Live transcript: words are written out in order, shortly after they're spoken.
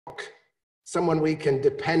someone we can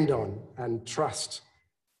depend on and trust.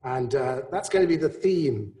 And that's going to be the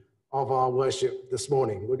theme of our worship this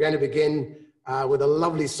morning. We're going to begin with a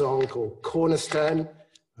lovely song called Cornerstone,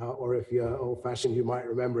 or if you're old-fashioned, you might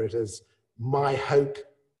remember it as My Hope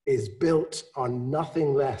is Built on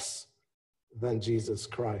Nothing Less Than Jesus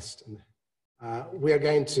Christ. And we are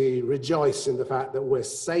going to rejoice in the fact that we're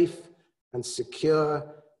safe and secure,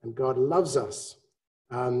 and God loves us.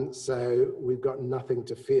 So we've got nothing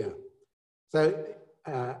to fear. So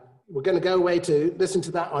we're going to go away to listen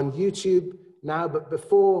to that on YouTube now, but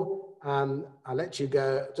before I let you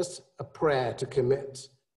go, just a prayer to commit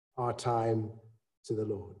our time to the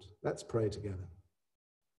Lord. Let's pray together.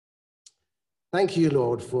 Thank you,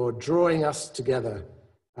 Lord, for drawing us together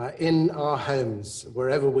in our homes,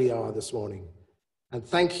 wherever we are this morning. And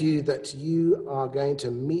thank you that you are going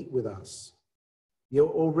to meet with us. You're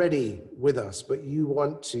already with us, but you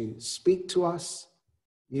want to speak to us.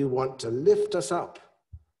 You want to lift us up.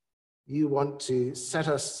 You want to set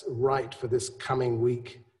us right for this coming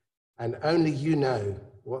week. And only you know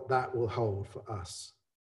what that will hold for us.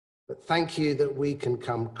 But thank you that we can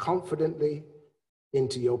come confidently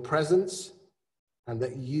into your presence and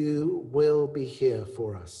that you will be here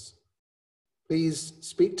for us. Please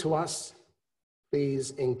speak to us.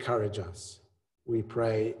 Please encourage us. We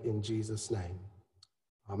pray in Jesus' name.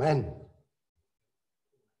 Amen.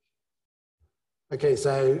 Okay,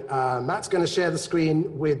 so Matt's going to share the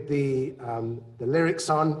screen with the lyrics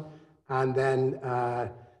on, and then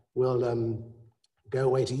we'll go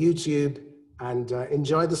away to YouTube and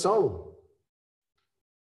enjoy the song.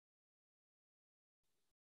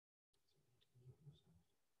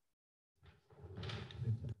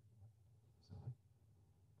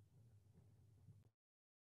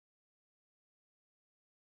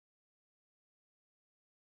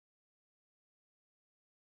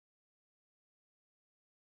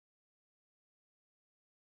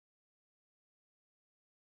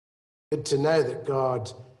 Good to know that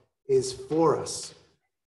God is for us.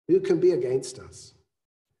 Who can be against us?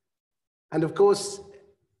 And of course,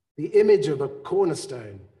 the image of a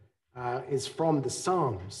cornerstone is from the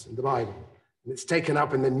Psalms in the Bible. And it's taken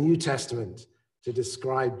up in the New Testament to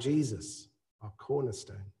describe Jesus, our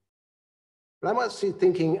cornerstone. But I'm actually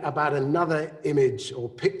thinking about another image or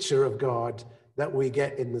picture of God that we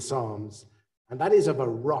get in the Psalms, and that is of a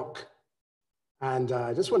rock. And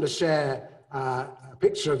I just want to share a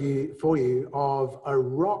picture for you of a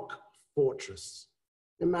rock fortress.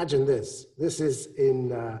 Imagine this. This is in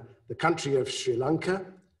the country of Sri Lanka.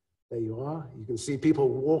 There you are. You can see people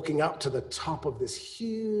walking up to the top of this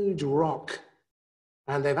huge rock.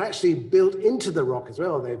 And they've actually built into the rock as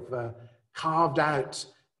well. They've carved out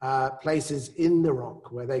places in the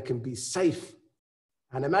rock where they can be safe.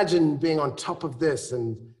 And imagine being on top of this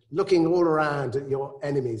and looking all around at your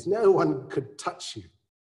enemies. No one could touch you.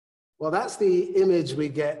 Well, that's the image we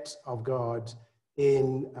get of God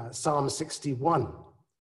in Psalm 61.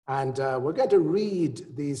 And we're going to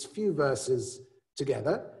read these few verses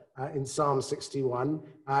together in Psalm 61.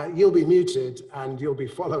 You'll be muted and you'll be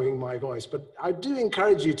following my voice, but I do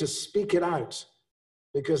encourage you to speak it out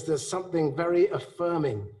because there's something very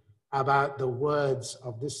affirming about the words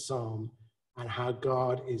of this psalm and how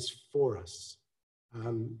God is for us.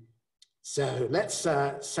 So let's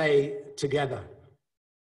say together,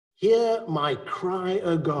 "Hear my cry,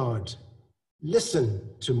 O God.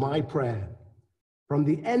 Listen to my prayer. From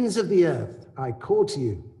the ends of the earth, I call to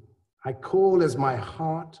you. I call as my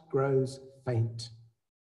heart grows faint.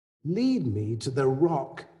 Lead me to the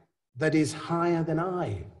rock that is higher than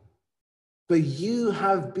I. For you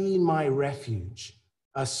have been my refuge,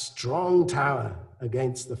 a strong tower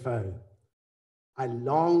against the foe. I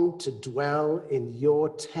long to dwell in your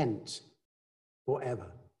tent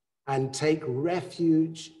forever and take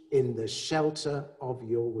refuge in the shelter of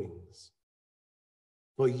your wings.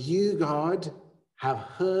 For you, God, have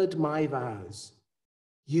heard my vows.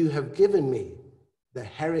 You have given me the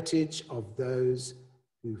heritage of those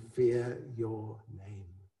who fear your name."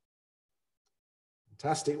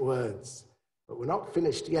 Fantastic words, but we're not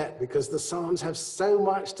finished yet because the Psalms have so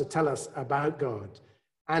much to tell us about God.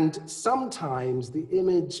 And sometimes the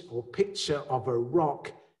image or picture of a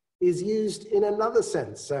rock is used in another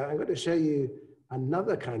sense. So I'm going to show you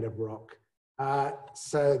another kind of rock.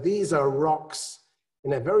 So these are rocks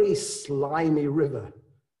in a very slimy river.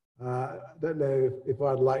 I don't know if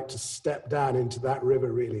I'd like to step down into that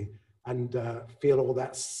river really and feel all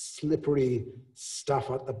that slippery stuff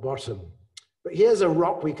at the bottom. But here's a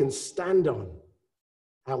rock we can stand on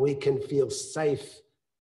and we can feel safe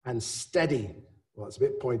and steady. Well, it's a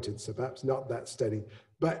bit pointed, so perhaps not that steady.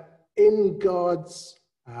 But in God's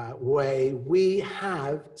way, we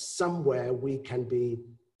have somewhere we can be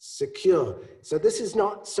secure. So this is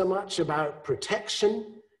not so much about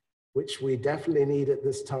protection, which we definitely need at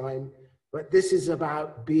this time, but this is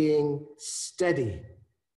about being steady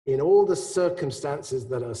in all the circumstances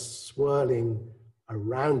that are swirling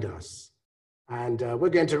around us. And we're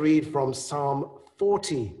going to read from Psalm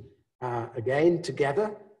 40 again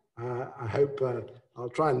together. I hope I'll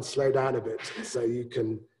try and slow down a bit so you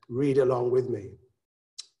can read along with me.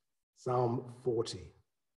 Psalm 40.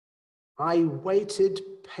 I waited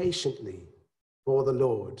patiently for the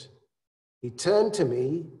Lord. He turned to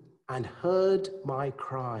me and heard my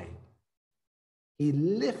cry. He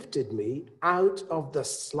lifted me out of the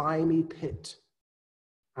slimy pit,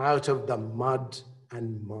 out of the mud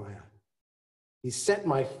and mire. He set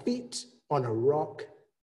my feet on a rock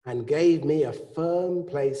and gave me a firm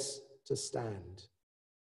place to stand.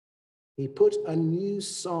 He put a new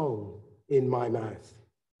song in my mouth,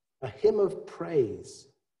 a hymn of praise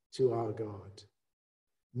to our God.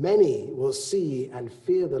 Many will see and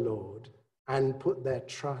fear the Lord and put their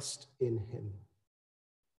trust in him.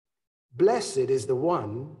 Blessed is the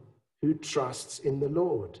one who trusts in the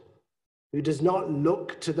Lord, who does not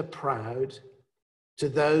look to the proud, to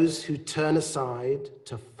those who turn aside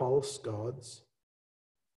to false gods.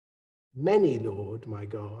 Many, Lord, my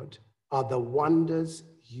God, are the wonders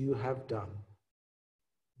you have done,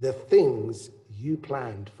 the things you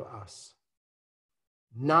planned for us.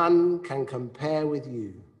 None can compare with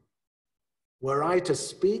you. Were I to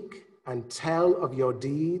speak and tell of your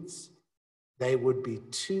deeds, they would be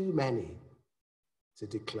too many to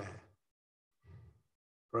declare.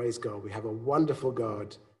 Praise God. We have a wonderful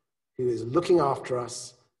God who is looking after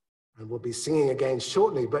us, and we'll be singing again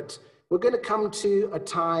shortly. But we're going to come to a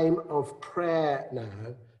time of prayer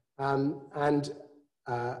now, and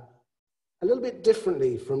a little bit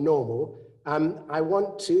differently from normal. I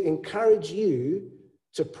want to encourage you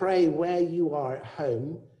to pray where you are at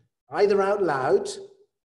home, either out loud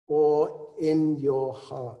or in your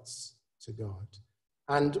hearts to God.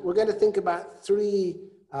 And we're going to think about three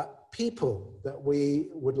people that we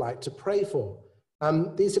would like to pray for.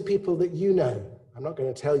 These are people that you know. I'm not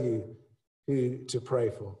going to tell you who to pray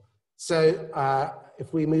for. So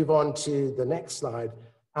if we move on to the next slide,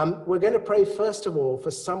 we're going to pray first of all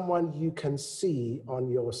for someone you can see on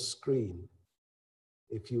your screen.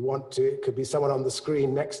 If you want to, it could be someone on the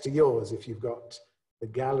screen next to yours if you've got the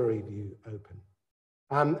gallery view open.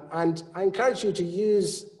 And I encourage you to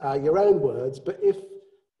use your own words, but if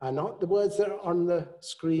not, the words that are on the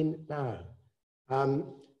screen now.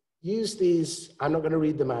 Use these, I'm not going to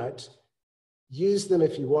read them out. Use them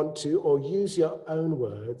if you want to, or use your own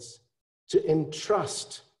words to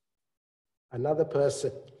entrust another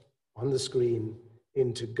person on the screen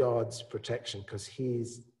into God's protection, because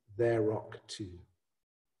he's their rock too.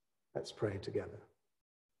 Let's pray together.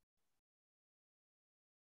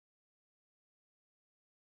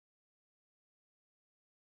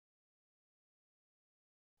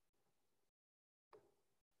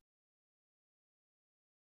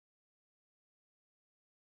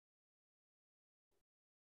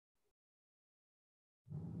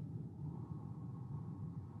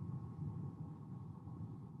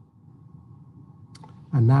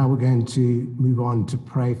 And now we're going to move on to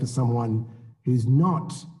pray for someone who's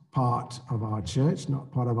not part of our church,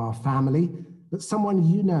 not part of our family, but someone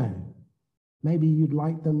you know. Maybe you'd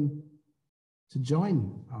like them to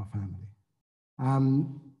join our family.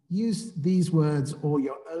 Use these words or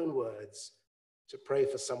your own words to pray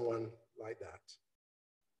for someone like that.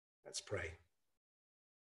 Let's pray.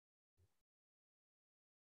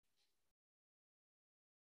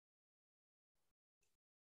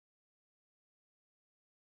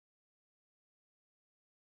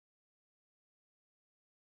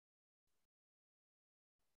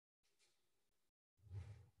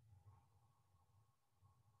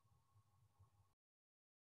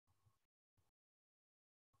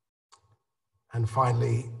 And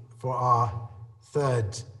finally, for our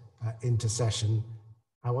third intercession,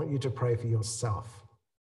 I want you to pray for yourself.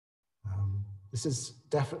 This is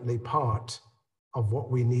definitely part of what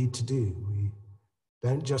we need to do. We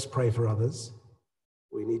don't just pray for others.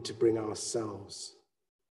 We need to bring ourselves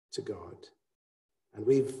to God. And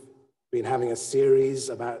we've been having a series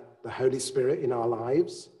about the Holy Spirit in our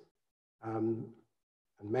lives. And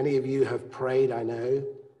many of you have prayed, I know,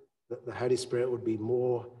 that the Holy Spirit would be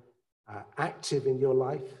more active in your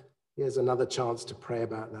life. Here's another chance to pray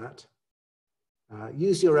about that.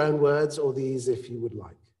 Use your own words or these if you would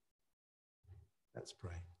like. Let's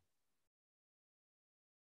pray.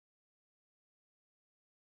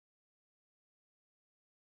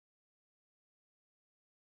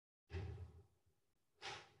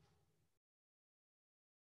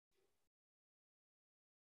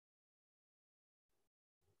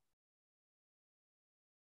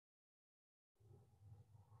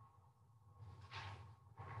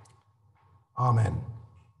 Amen.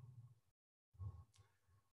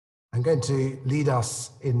 I'm going to lead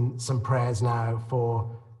us in some prayers now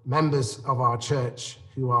for members of our church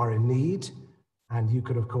who are in need, and you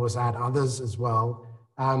could, of course, add others as well.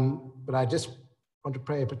 But I just want to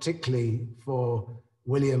pray particularly for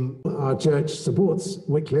William. Our church supports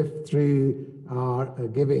Wycliffe through our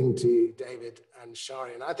giving to David and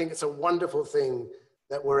Shari, and I think it's a wonderful thing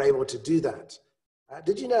that we're able to do that.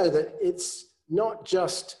 Did you know that it's not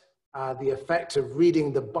just the effect of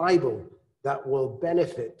reading the Bible that will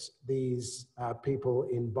benefit these people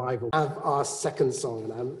in Bible? We have our second song,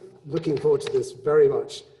 and I'm looking forward to this very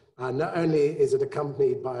much. Not only is it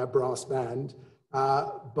accompanied by a brass band,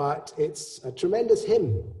 but it's a tremendous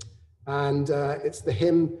hymn. And it's the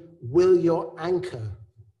hymn, Will Your Anchor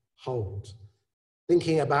Hold?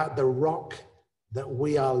 Thinking about the rock that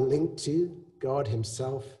we are linked to, God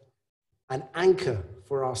himself, an anchor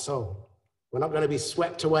for our soul. We're not going to be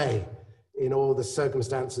swept away in all the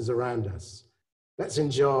circumstances around us. Let's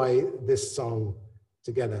enjoy this song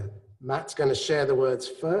together. Matt's going to share the words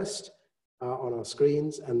first on our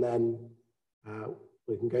screens, and then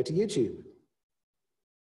we can go to YouTube.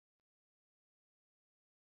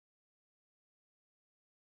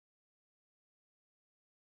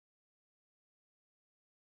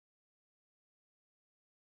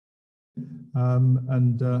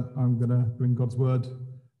 I'm going to bring God's word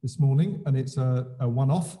this morning, and it's a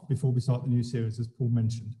one-off before we start the new series, as Paul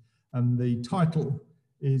mentioned. And the title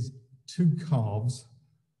is Two Calves,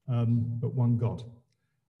 but One God.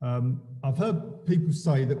 I've heard people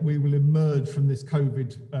say that we will emerge from this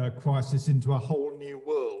COVID crisis into a whole new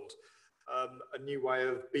world, a new way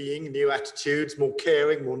of being, new attitudes, more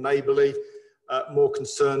caring, more neighbourly, more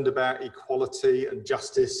concerned about equality and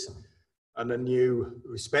justice, and a new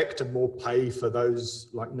respect and more pay for those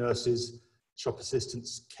like nurses, shop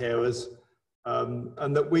assistants, carers,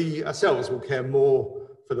 and that we ourselves will care more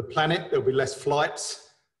for the planet. There'll be less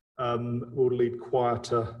flights, we'll lead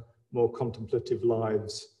quieter, more contemplative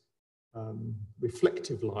lives,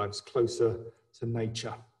 reflective lives closer to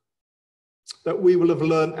nature. That we will have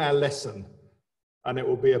learned our lesson, and it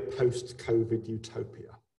will be a post-COVID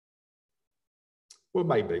utopia. Well,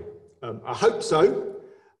 maybe. I hope so.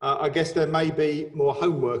 I guess there may be more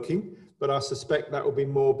homeworking, but I suspect that will be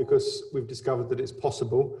more because we've discovered that it's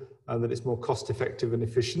possible and that it's more cost effective and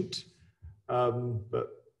efficient. But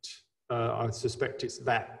I suspect it's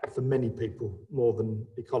that for many people more than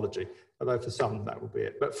ecology, although for some that will be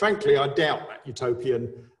it. But frankly, I doubt that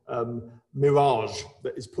utopian mirage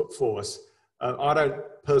that is put for us. I don't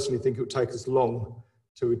personally think it would take us long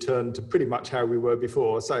to return to pretty much how we were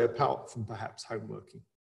before, say apart from perhaps homeworking.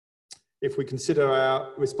 If we consider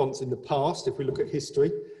our response in the past, if we look at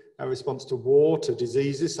history, our response to war, to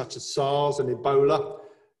diseases such as SARS and Ebola,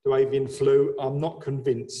 to avian flu, I'm not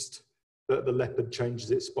convinced that the leopard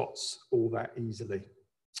changes its spots all that easily.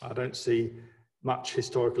 I don't see much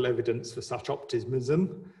historical evidence for such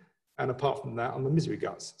optimism. And apart from that, I'm a misery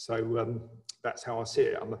guts. So that's how I see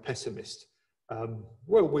it. I'm a pessimist.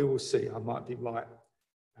 Well, we will see. I might be right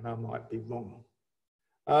and I might be wrong.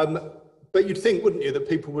 But you'd think, wouldn't you, that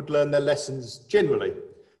people would learn their lessons generally,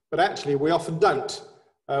 but actually we often don't.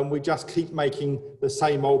 We just keep making the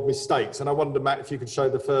same old mistakes. And I wonder, Matt, if you could show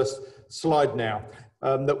the first slide now,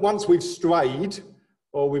 that once we've strayed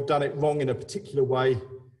or we've done it wrong in a particular way,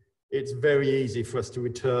 it's very easy for us to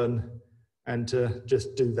return and to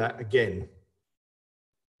just do that again.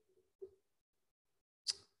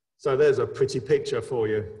 So there's a pretty picture for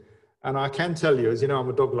you. And I can tell you, as you know, I'm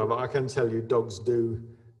a dog lover, I can tell you dogs do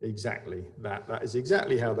exactly that. That is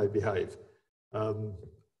exactly how they behave.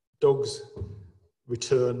 Dogs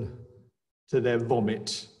return to their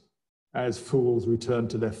vomit as fools return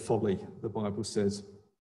to their folly, the Bible says.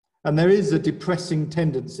 And there is a depressing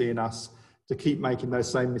tendency in us to keep making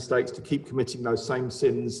those same mistakes, to keep committing those same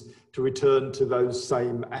sins, to return to those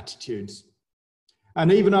same attitudes.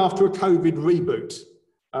 And even after a COVID reboot,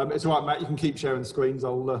 it's all right, Matt, you can keep sharing the screens.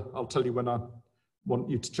 I'll tell you when I want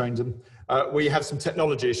you to change them. We have some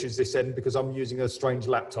technology issues this end because I'm using a strange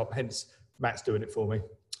laptop, hence Matt's doing it for me.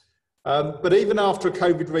 But even after a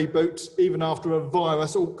COVID reboot, even after a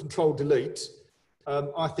virus, alt control delete,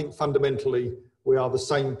 I think fundamentally we are the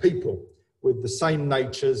same people with the same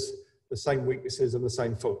natures, the same weaknesses and the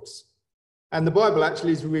same faults. And the Bible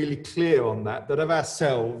actually is really clear on that, that of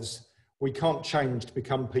ourselves, we can't change to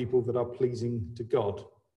become people that are pleasing to God.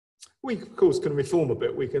 We, of course, can reform a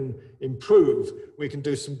bit, we can improve, we can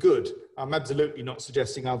do some good. I'm absolutely not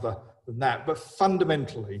suggesting other than that, but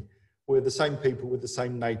fundamentally, we're the same people with the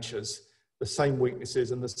same natures, the same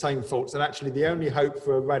weaknesses and the same faults. And actually, the only hope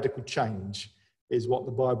for a radical change is what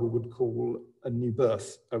the Bible would call a new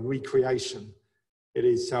birth, a recreation. It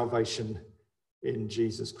is salvation in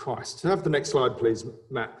Jesus Christ. So have the next slide, please,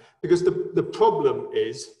 Matt. Because the problem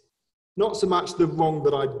is not so much the wrong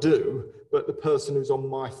that I do, but the person who's on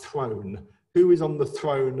my throne. Who is on the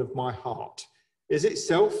throne of my heart? Is it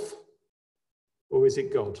self or is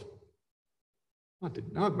it God? I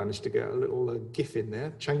didn't know I'd managed to get a little gif in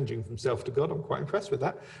there, changing from self to God. I'm quite impressed with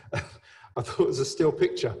that. I thought it was a still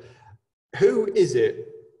picture. Who is it?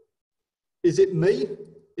 Is it me?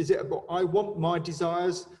 Is it what I want, my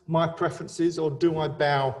desires, my preferences, or do I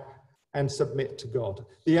bow and submit to God?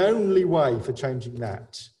 The only way for changing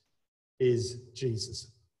that is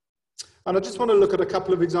Jesus. And I just want to look at a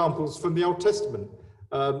couple of examples from the Old Testament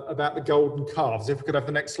about the golden calves. If we could have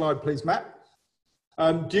the next slide, please, Matt.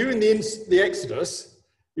 During the Exodus,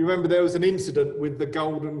 you remember there was an incident with the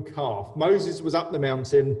golden calf. Moses was up the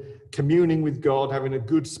mountain, communing with God, having a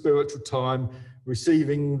good spiritual time,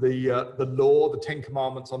 receiving the law, the 10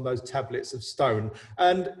 Commandments on those tablets of stone.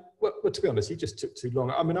 And, well, to be honest, he just took too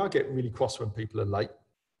long. I mean, I get really cross when people are late.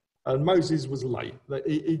 And Moses was late.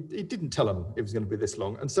 He didn't tell them it was going to be this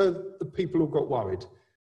long. And so the people all got worried.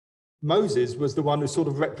 Moses was the one who sort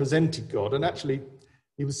of represented God. And actually,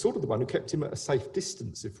 he was sort of the one who kept him at a safe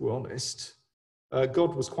distance, if we're honest.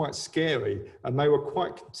 God was quite scary, and they were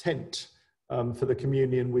quite content for the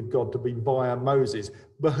communion with God to be via Moses.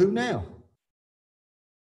 But who now?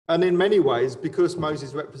 And in many ways, because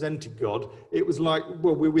Moses represented God, it was like,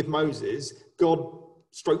 well, we're with Moses. God,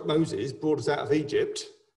 stroke Moses, brought us out of Egypt,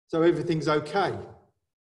 so everything's okay.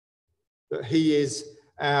 That he is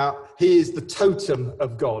the totem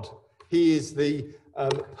of God. He is the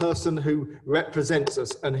person who represents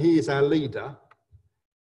us, and he is our leader.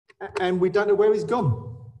 And we don't know where he's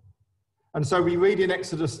gone. And so we read in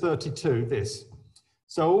Exodus 32 this.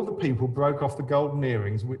 So all the people broke off the golden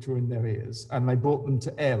earrings which were in their ears, and they brought them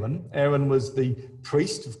to Aaron. Aaron was the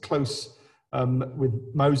priest of close with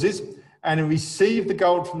Moses, and he received the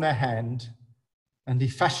gold from their hand, and he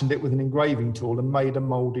fashioned it with an engraving tool and made a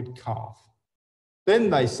moulded calf. Then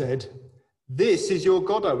they said, "This is your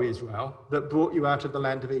God, O Israel, that brought you out of the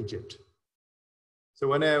land of Egypt." So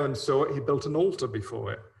when Aaron saw it, he built an altar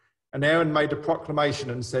before it. And Aaron made a proclamation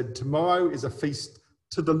and said, "Tomorrow is a feast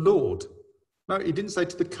to the Lord." No, he didn't say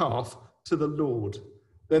to the calf, to the Lord.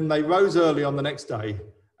 Then they rose early on the next day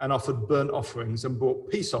and offered burnt offerings and brought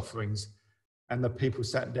peace offerings. And the people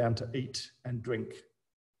sat down to eat and drink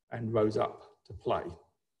and rose up to play.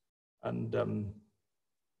 And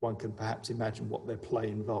one can perhaps imagine what their play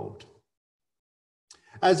involved.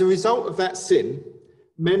 As a result of that sin,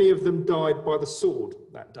 many of them died by the sword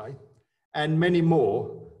that day, and many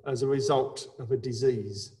more as a result of a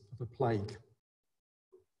disease, of a plague.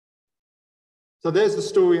 So there's the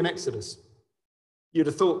story in Exodus. You'd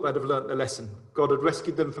have thought they'd have learnt their lesson. God had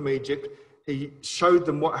rescued them from Egypt. He showed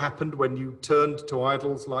them what happened when you turned to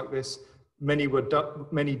idols like this. Many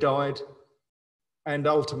died, and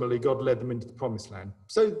ultimately God led them into the promised land.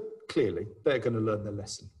 So clearly they're going to learn their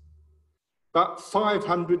lesson. But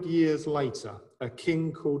 500 years later, a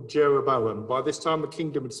king called Jeroboam, by this time the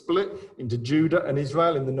kingdom had split into Judah and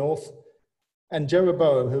Israel in the north, and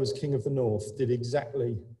Jeroboam, who was king of the north, did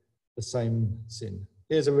exactly the same sin.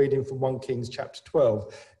 Here's a reading from 1 Kings chapter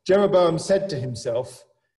 12. Jeroboam said to himself,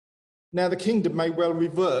 "Now the kingdom may well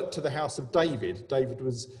revert to the house of David." David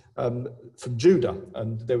was from Judah,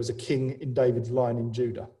 and there was a king in David's line in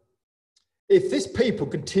Judah. "If this people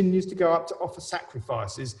continues to go up to offer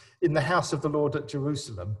sacrifices in the house of the Lord at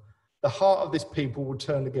Jerusalem, the heart of this people will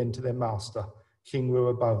turn again to their master, King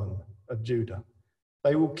Rehoboam of Judah.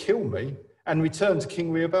 They will kill me and return to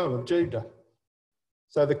King Rehoboam of Judah."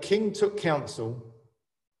 So the king took counsel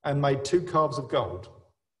and made 2 calves of gold.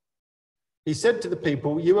 He said to the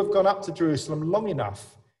people, "You have gone up to Jerusalem long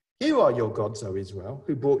enough. Here are your gods, O Israel,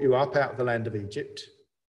 who brought you up out of the land of Egypt."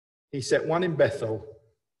 He set one in Bethel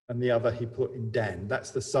and the other he put in Dan.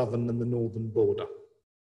 That's the southern and the northern border.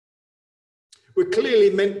 We're clearly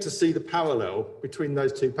meant to see the parallel between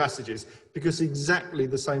those 2 passages because exactly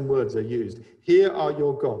the same words are used. Here are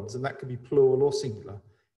your gods, and that can be plural or singular.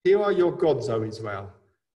 Here are your gods, O Israel,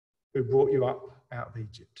 who brought you up out of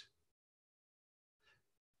Egypt.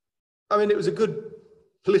 I mean, it was a good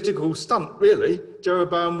political stunt, really.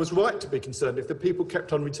 Jeroboam was right to be concerned if the people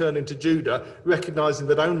kept on returning to Judah, recognizing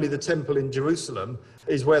that only the temple in Jerusalem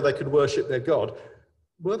is where they could worship their God.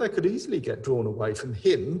 Well, they could easily get drawn away from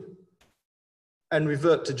him and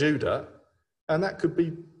revert to Judah, and that could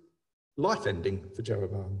be life-ending for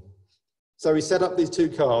Jeroboam. So he set up these 2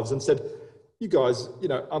 calves and said, "You guys,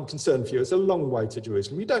 I'm concerned for you. It's a long way to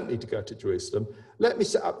Jerusalem. You don't need to go to Jerusalem. Let me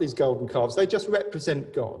set up these golden calves. They just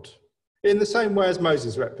represent God. In the same way as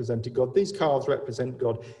Moses represented God, these calves represent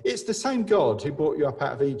God. It's the same God who brought you up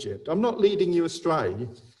out of Egypt. I'm not leading you astray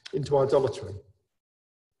into idolatry.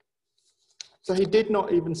 So he did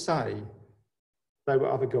not even say they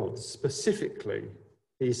were other gods. Specifically,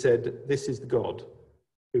 he said, this is the God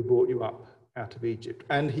who brought you up out of Egypt.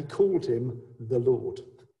 And he called him the Lord.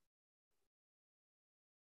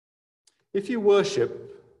 If you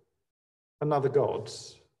worship another god,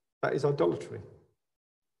 that is idolatry.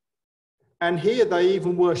 And here they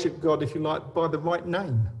even worship God, if you like, by the right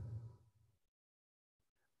name.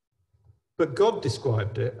 But God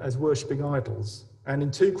described it as worshipping idols. And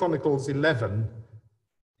in 2 Chronicles 11,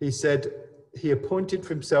 he said he appointed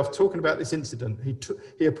for himself, talking about this incident,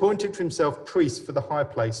 he appointed for himself priests for the high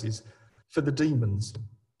places, for the demons,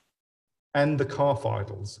 and the calf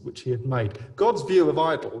idols which he had made. God's view of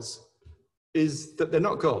idols is that they're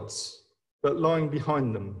not gods, but lying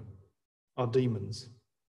behind them are demons.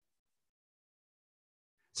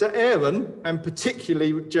 So Aaron, and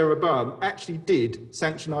particularly Jeroboam, actually did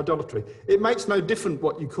sanction idolatry. It makes no difference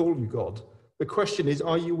what you call you God. The question is,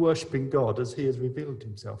 are you worshipping God as he has revealed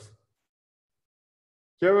himself?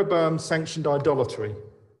 Jeroboam sanctioned idolatry,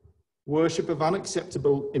 worship of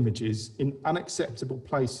unacceptable images in unacceptable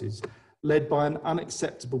places, led by an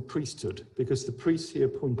unacceptable priesthood, because the priests he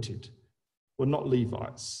appointed were not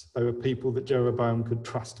Levites. They were people that Jeroboam could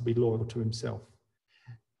trust to be loyal to himself.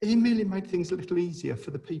 He merely made things a little easier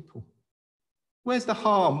for the people. Where's the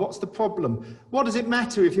harm? What's the problem? What does it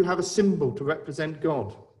matter if you have a symbol to represent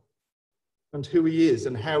God and who he is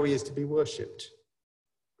and how he is to be worshipped?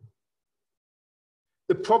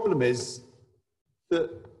 The problem is that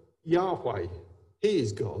Yahweh, he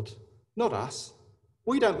is God, not us.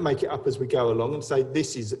 We don't make it up as we go along and say,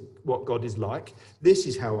 this is what God is like. This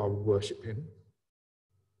is how I will worship him.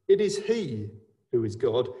 It is he who is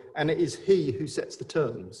God, and it is he who sets the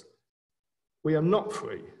terms. We are not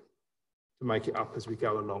free to make it up as we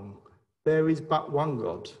go along. There is but one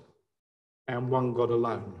God, and one God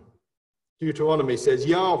alone. Deuteronomy says,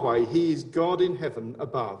 Yahweh, he is God in heaven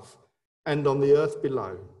above, and on the earth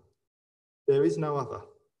below. There is no other.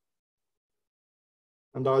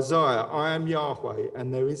 And Isaiah, I am Yahweh,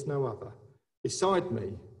 and there is no other. Beside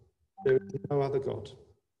me, there is no other God.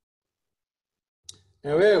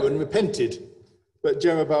 Now Aaron repented, but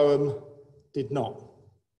Jeroboam did not.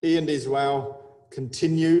 He and Israel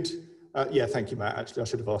continued. Thank you, Matt. Actually, I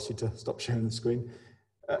should have asked you to stop sharing the screen.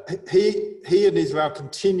 He and Israel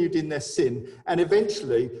continued in their sin, and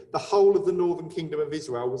eventually the whole of the northern kingdom of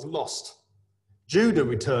Israel was lost. Judah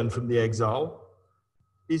returned from the exile.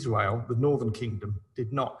 Israel, the northern kingdom,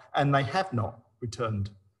 did not, and they have not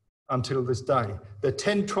returned until this day. The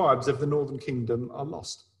 10 tribes of the northern kingdom are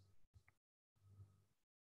lost.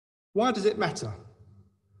 Why does it matter?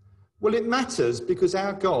 Well, it matters because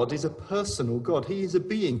our God is a personal God. He is a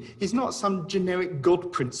being. He's not some generic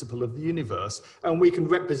God principle of the universe, and we can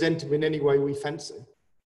represent him in any way we fancy.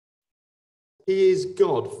 He is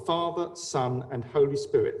God, Father, Son, and Holy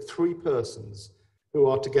Spirit, 3 persons who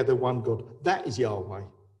are together one God. That is Yahweh.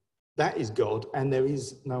 That is God, and there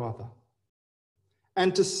is no other.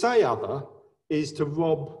 And to say other is to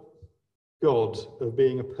rob God of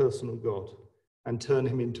being a personal God and turn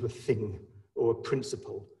him into a thing or a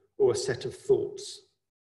principle or a set of thoughts.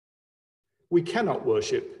 We cannot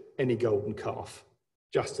worship any golden calf,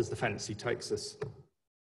 just as the fancy takes us,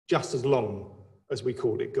 just as long as we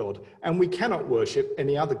call it God. And we cannot worship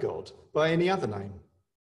any other God by any other name.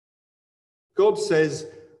 God says,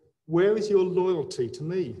 where is your loyalty to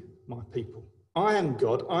me, my people? I am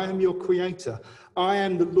God, I am your creator. I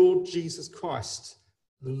am the Lord Jesus Christ,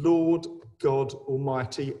 the Lord God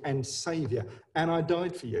Almighty and Saviour, and I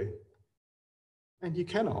died for you. And you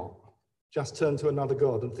cannot just turn to another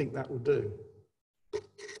God and think that will do,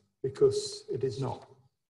 because it is not.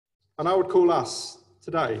 And I would call us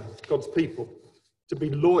today, God's people, to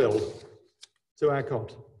be loyal to our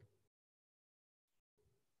God.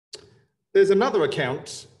 There's another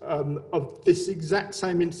account of this exact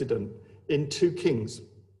same incident in 2 Kings.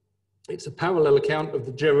 It's a parallel account of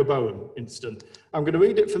the Jeroboam incident. I'm going to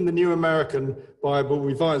read it from the New American Bible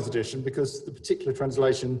Revised Edition because the particular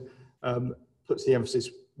translation puts the emphasis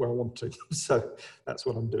where I want to. So that's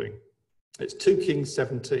what I'm doing. It's 2 Kings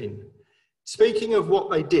 17. Speaking of what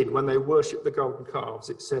they did when they worshipped the golden calves,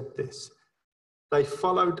 it said this: they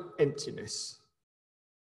followed emptiness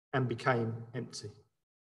and became empty.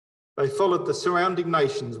 They followed the surrounding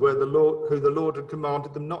nations who the Lord had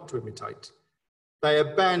commanded them not to imitate. They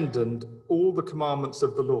abandoned all the commandments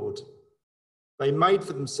of the Lord. They made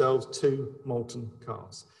for themselves 2 molten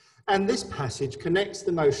calves. And this passage connects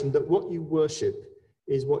the notion that what you worship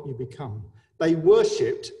is what you become. They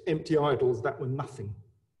worshipped empty idols that were nothing.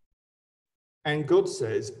 And God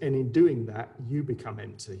says, and in doing that, you become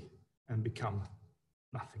empty and become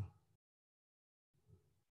nothing.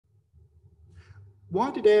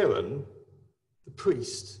 Why did Aaron, the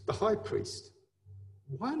priest, the high priest,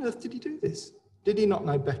 why on earth did he do this? Did he not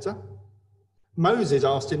know better? Moses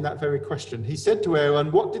asked him that very question. He said to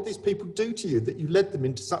Aaron, what did these people do to you that you led them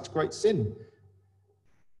into such great sin?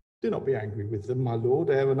 Do not be angry with them, my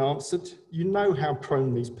lord, Aaron answered. You know how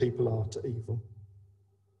prone these people are to evil.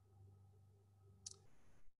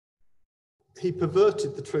 He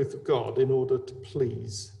perverted the truth of God in order to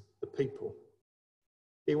please the people.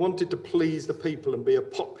 He wanted to please the people and be a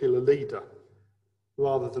popular leader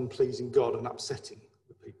rather than pleasing God and upsetting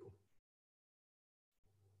the people.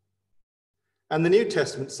 And the New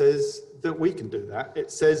Testament says that we can do that.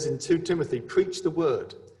 It says in 2 Timothy, preach the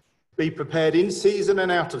word. Be prepared in season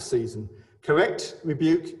and out of season. Correct,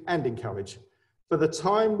 rebuke, and encourage. For the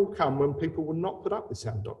time will come when people will not put up with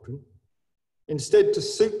sound doctrine. Instead, to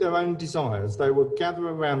suit their own desires, they will gather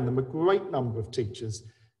around them a great number of teachers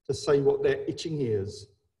to say what their itching ears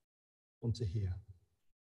want to hear.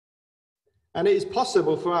 And it is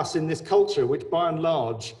possible for us in this culture, which by and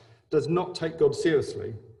large does not take God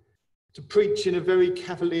seriously, to preach in a very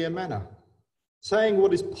cavalier manner, saying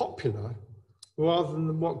what is popular rather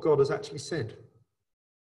than what God has actually said.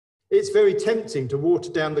 It's very tempting to water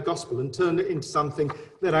down the gospel and turn it into something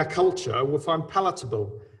that our culture will find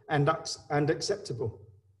palatable and acceptable.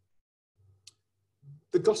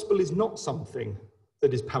 The gospel is not something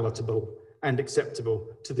that is palatable and acceptable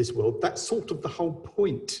to this world. That's sort of the whole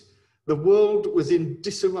point. The world was in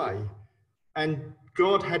disarray, and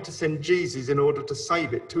God had to send Jesus in order to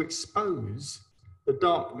save it, to expose the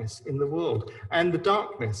darkness in the world. And the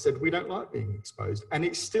darkness said, we don't like being exposed. And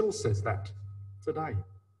it still says that today.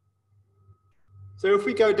 So if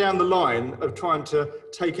we go down the line of trying to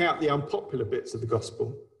take out the unpopular bits of the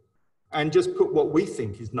gospel and just put what we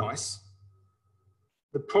think is nice,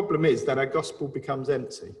 the problem is that our gospel becomes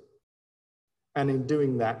empty. And in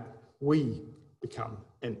doing that, we become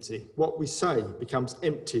empty. What we say becomes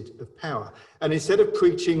emptied of power. And instead of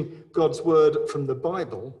preaching God's word from the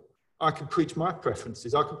Bible, I can preach my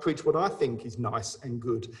preferences. I can preach what I think is nice and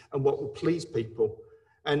good and what will please people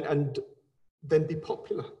and then be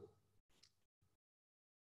popular.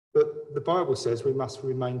 But the Bible says we must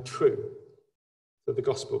remain true to the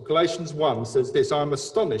gospel. Galatians 1 says this, I am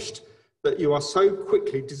astonished that you are so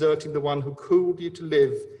quickly deserting the one who called you to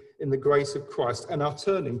live in the grace of Christ and are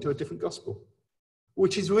turning to a different gospel,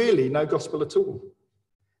 which is really no gospel at all.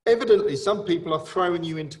 Evidently, some people are throwing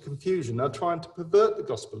you into confusion, are trying to pervert the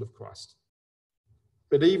gospel of Christ.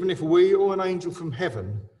 But even if we or an angel from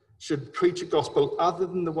heaven should preach a gospel other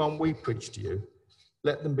than the one we preach to you,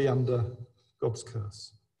 let them be under God's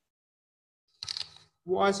curse.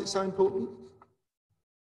 Why is it so important?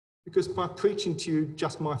 Because by preaching to you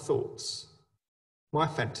just my thoughts, my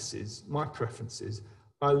fantasies, my preferences,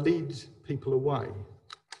 I lead people away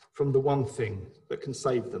from the one thing that can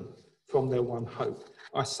save them, from their one hope.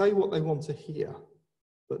 I say what they want to hear,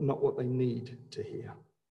 but not what they need to hear.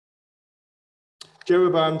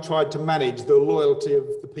 Jeroboam tried to manage the loyalty of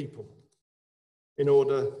the people in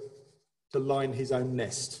order to line his own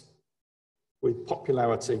nest with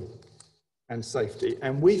popularity and safety.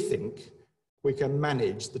 And we think we can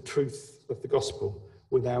manage the truth of the gospel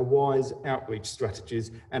with our wise outreach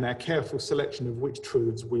strategies and our careful selection of which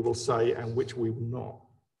truths we will say and which we will not.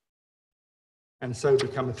 And so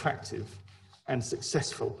become attractive and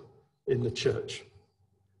successful in the church.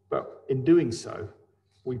 But in doing so,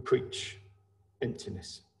 we preach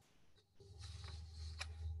emptiness.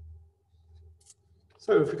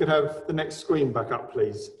 So if we could have the next screen back up,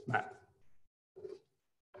 please, Matt.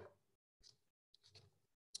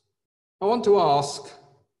 I want to ask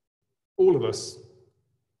all of us,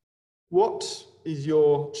 what is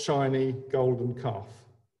your shiny golden calf?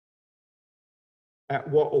 At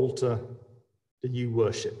what altar do you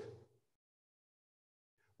worship?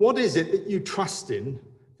 What is it that you trust in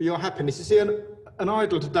for your happiness? You see, an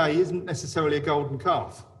idol today isn't necessarily a golden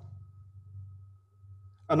calf.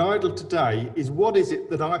 An idol today is, what is it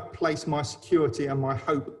that I place my security and my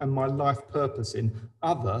hope and my life purpose in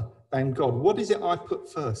other than God? What is it I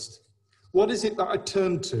put first? What is it that I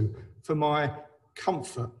turn to for my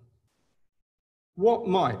comfort? What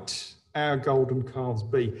might our golden calves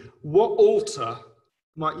be? What altar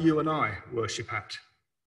might you and I worship at?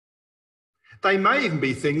 They may even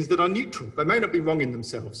be things that are neutral. They may not be wrong in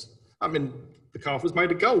themselves. I mean, the calf was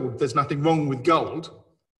made of gold. There's nothing wrong with gold.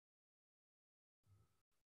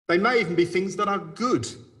 They may even be things that are good.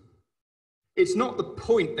 It's not the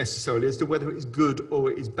point necessarily as to whether it is good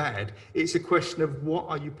or it is bad. It's a question of what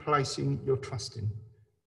are you placing your trust in?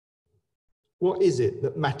 What is it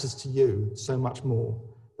that matters to you so much more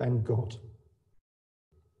than God?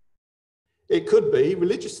 It could be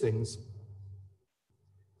religious things.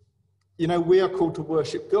 You know, we are called to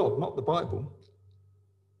worship God, not the Bible.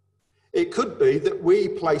 It could be that we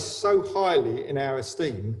place so highly in our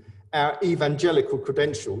esteem our evangelical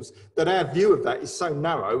credentials that our view of that is so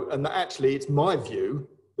narrow and that actually it's my view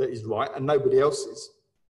that is right and nobody else's.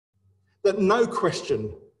 That no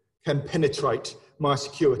question can penetrate my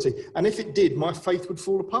security. And if it did, my faith would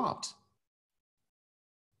fall apart.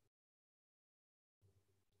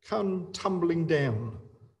 Come tumbling down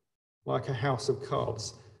like a house of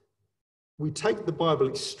cards. We take the Bible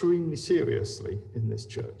extremely seriously in this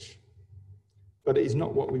church, but it is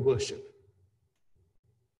not what we worship.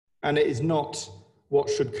 And it is not what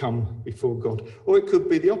should come before God. Or it could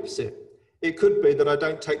be the opposite. It could be that I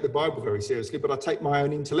don't take the Bible very seriously, but I take my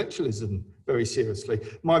own intellectualism very seriously.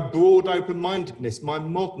 My broad open-mindedness, my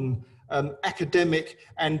modern academic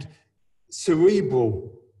and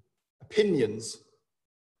cerebral opinions,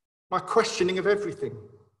 my questioning of everything.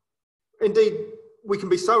 Indeed, we can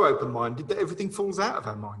be so open-minded that everything falls out of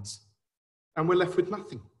our minds and we're left with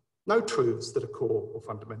nothing. No truths that are core or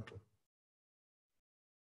fundamental.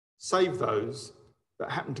 Save those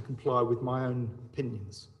that happen to comply with my own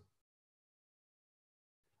opinions.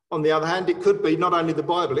 On the other hand, it could be not only the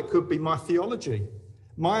Bible, it could be my theology.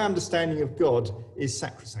 My understanding of God is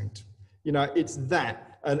sacrosanct. You know, it's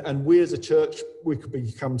that. And we as a church, we could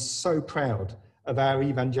become so proud of our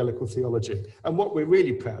evangelical theology. And what we're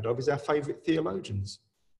really proud of is our favourite theologians.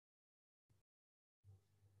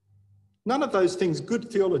 None of those things,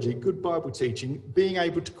 good theology, good Bible teaching, being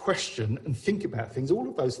able to question and think about things, all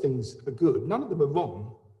of those things are good. None of them are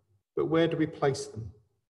wrong, but where do we place them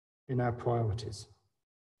in our priorities?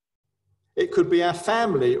 It could be our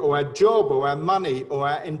family or our job or our money or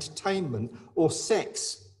our entertainment or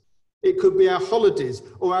sex. It could be our holidays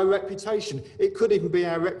or our reputation. It could even be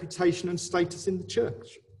our reputation and status in the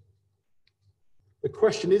church. The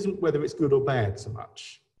question isn't whether it's good or bad so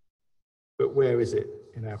much, but where is it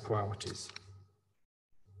in our priorities?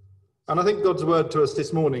 And I think God's word to us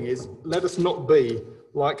this morning is, let us not be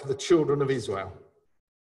like the children of Israel,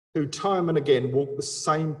 who time and again walk the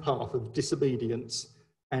same path of disobedience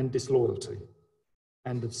and disloyalty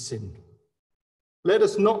and of sin. Let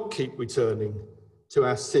us not keep returning to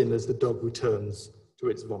our sin as the dog returns to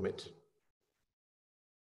its vomit.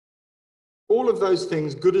 All of those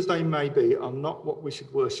things, good as they may be, are not what we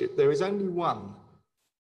should worship. There is only one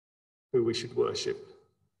who we should worship,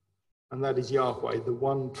 and that is Yahweh, the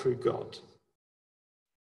one true God,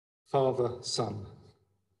 Father, Son,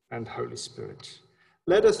 and Holy Spirit.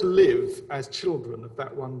 Let us live as children of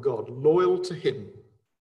that one God, loyal to him,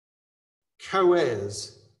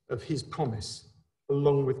 co-heirs of his promise,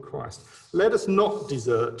 along with Christ. Let us not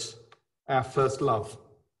desert our first love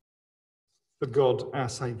for God, our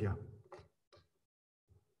Saviour.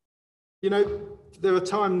 You know, there are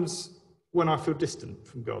times when I feel distant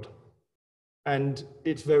from God, and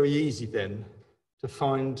it's very easy then to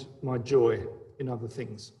find my joy in other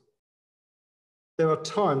things. There are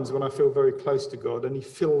times when I feel very close to God and he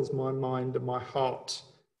fills my mind and my heart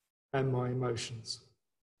and my emotions.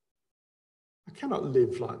 I cannot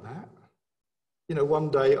live like that. You know,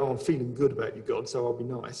 one day, oh, I'm feeling good about you, God, so I'll be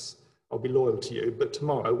nice. I'll be loyal to you. But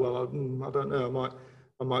tomorrow, well, I don't know,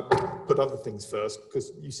 I might put other things first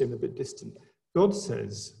because you seem a bit distant. God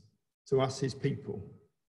says to us, his people,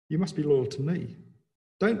 you must be loyal to me.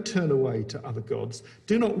 Don't turn away to other gods.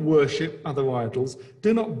 Do not worship other idols.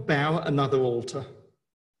 Do not bow at another altar.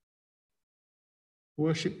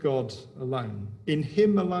 Worship God alone. In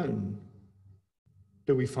him alone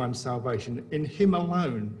do we find salvation. In him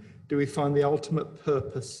alone do we find the ultimate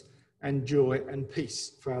purpose and joy and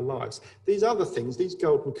peace for our lives. These other things, these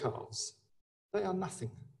golden calves, they are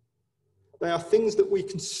nothing. They are things that we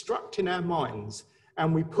construct in our minds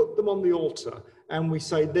and we put them on the altar and we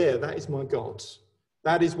say, there, that is my God.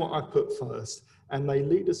 That is what I put first. And they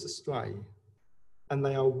lead us astray. And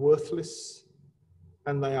they are worthless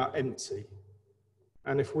and they are empty.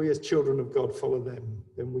 And if we as children of God follow them,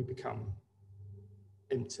 then we become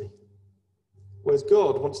empty. Whereas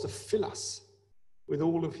God wants to fill us with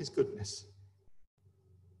all of his goodness.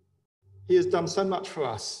 He has done so much for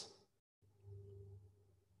us.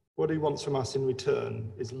 What he wants from us in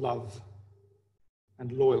return is love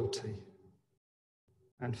and loyalty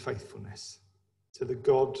and faithfulness to the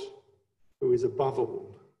God who is above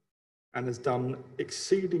all and has done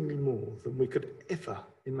exceedingly more than we could ever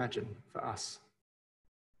imagine for us.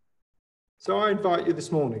 So I invite you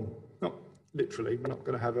this morning, not literally, we're not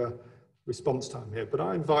going to have a response time here, but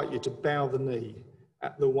I invite you to bow the knee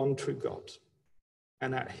at the one true God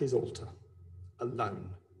and at his altar alone,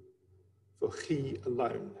 for he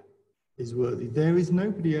alone is worthy. There is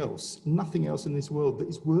nobody else, nothing else in this world that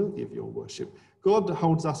is worthy of your worship. God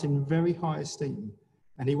holds us in very high esteem,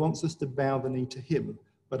 and he wants us to bow the knee to him,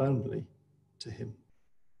 but only to him.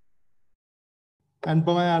 And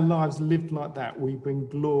by our lives lived like that, we bring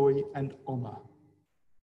glory and honour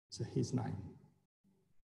to his name.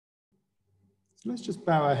 So let's just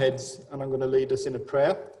bow our heads, and I'm going to lead us in a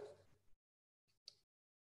prayer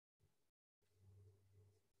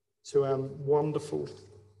to our wonderful,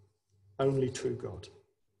 only true God.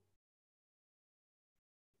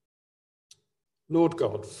 Lord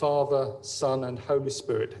God, Father, Son, and Holy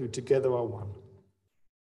Spirit, who together are one,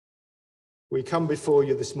 we come before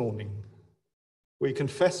you this morning. We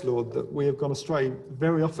confess, Lord, that we have gone astray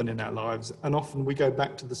very often in our lives, and often we go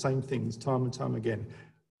back to the same things time and time again.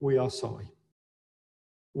 We are sorry.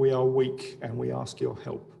 We are weak, and we ask your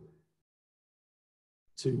help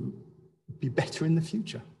to be better in the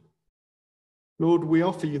future. Lord, we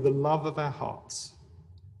offer you the love of our hearts.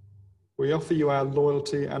 We offer you our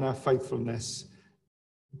loyalty and our faithfulness.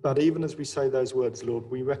 But even as we say those words, Lord,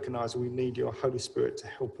 we recognise we need your Holy Spirit to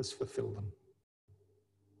help us fulfil them.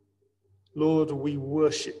 Lord, we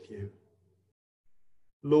worship you.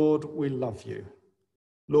 Lord, we love you.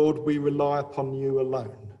 Lord, we rely upon you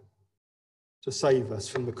alone to save us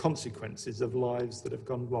from the consequences of lives that have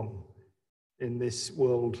gone wrong in this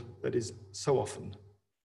world that is so often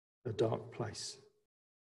a dark place.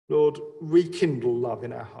 Lord, rekindle love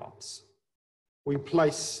in our hearts. We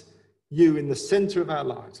place you in the centre of our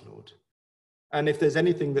lives, Lord. And if there's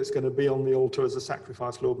anything that's going to be on the altar as a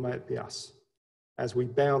sacrifice, Lord, may it be us, as we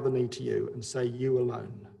bow the knee to you and say, you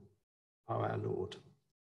alone are our Lord.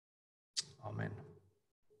 Amen.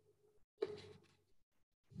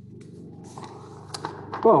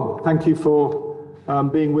 Well, thank you for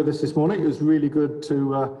being with us this morning. It was really good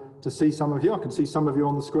to see some of you. I can see some of you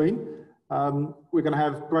on the screen. We're going to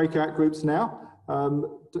have breakout groups now.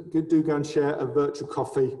 Do go and share a virtual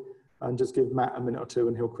coffee and just give Matt a minute or two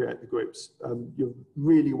and he'll create the groups. You're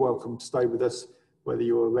really welcome to stay with us, whether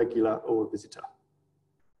you're a regular or a visitor.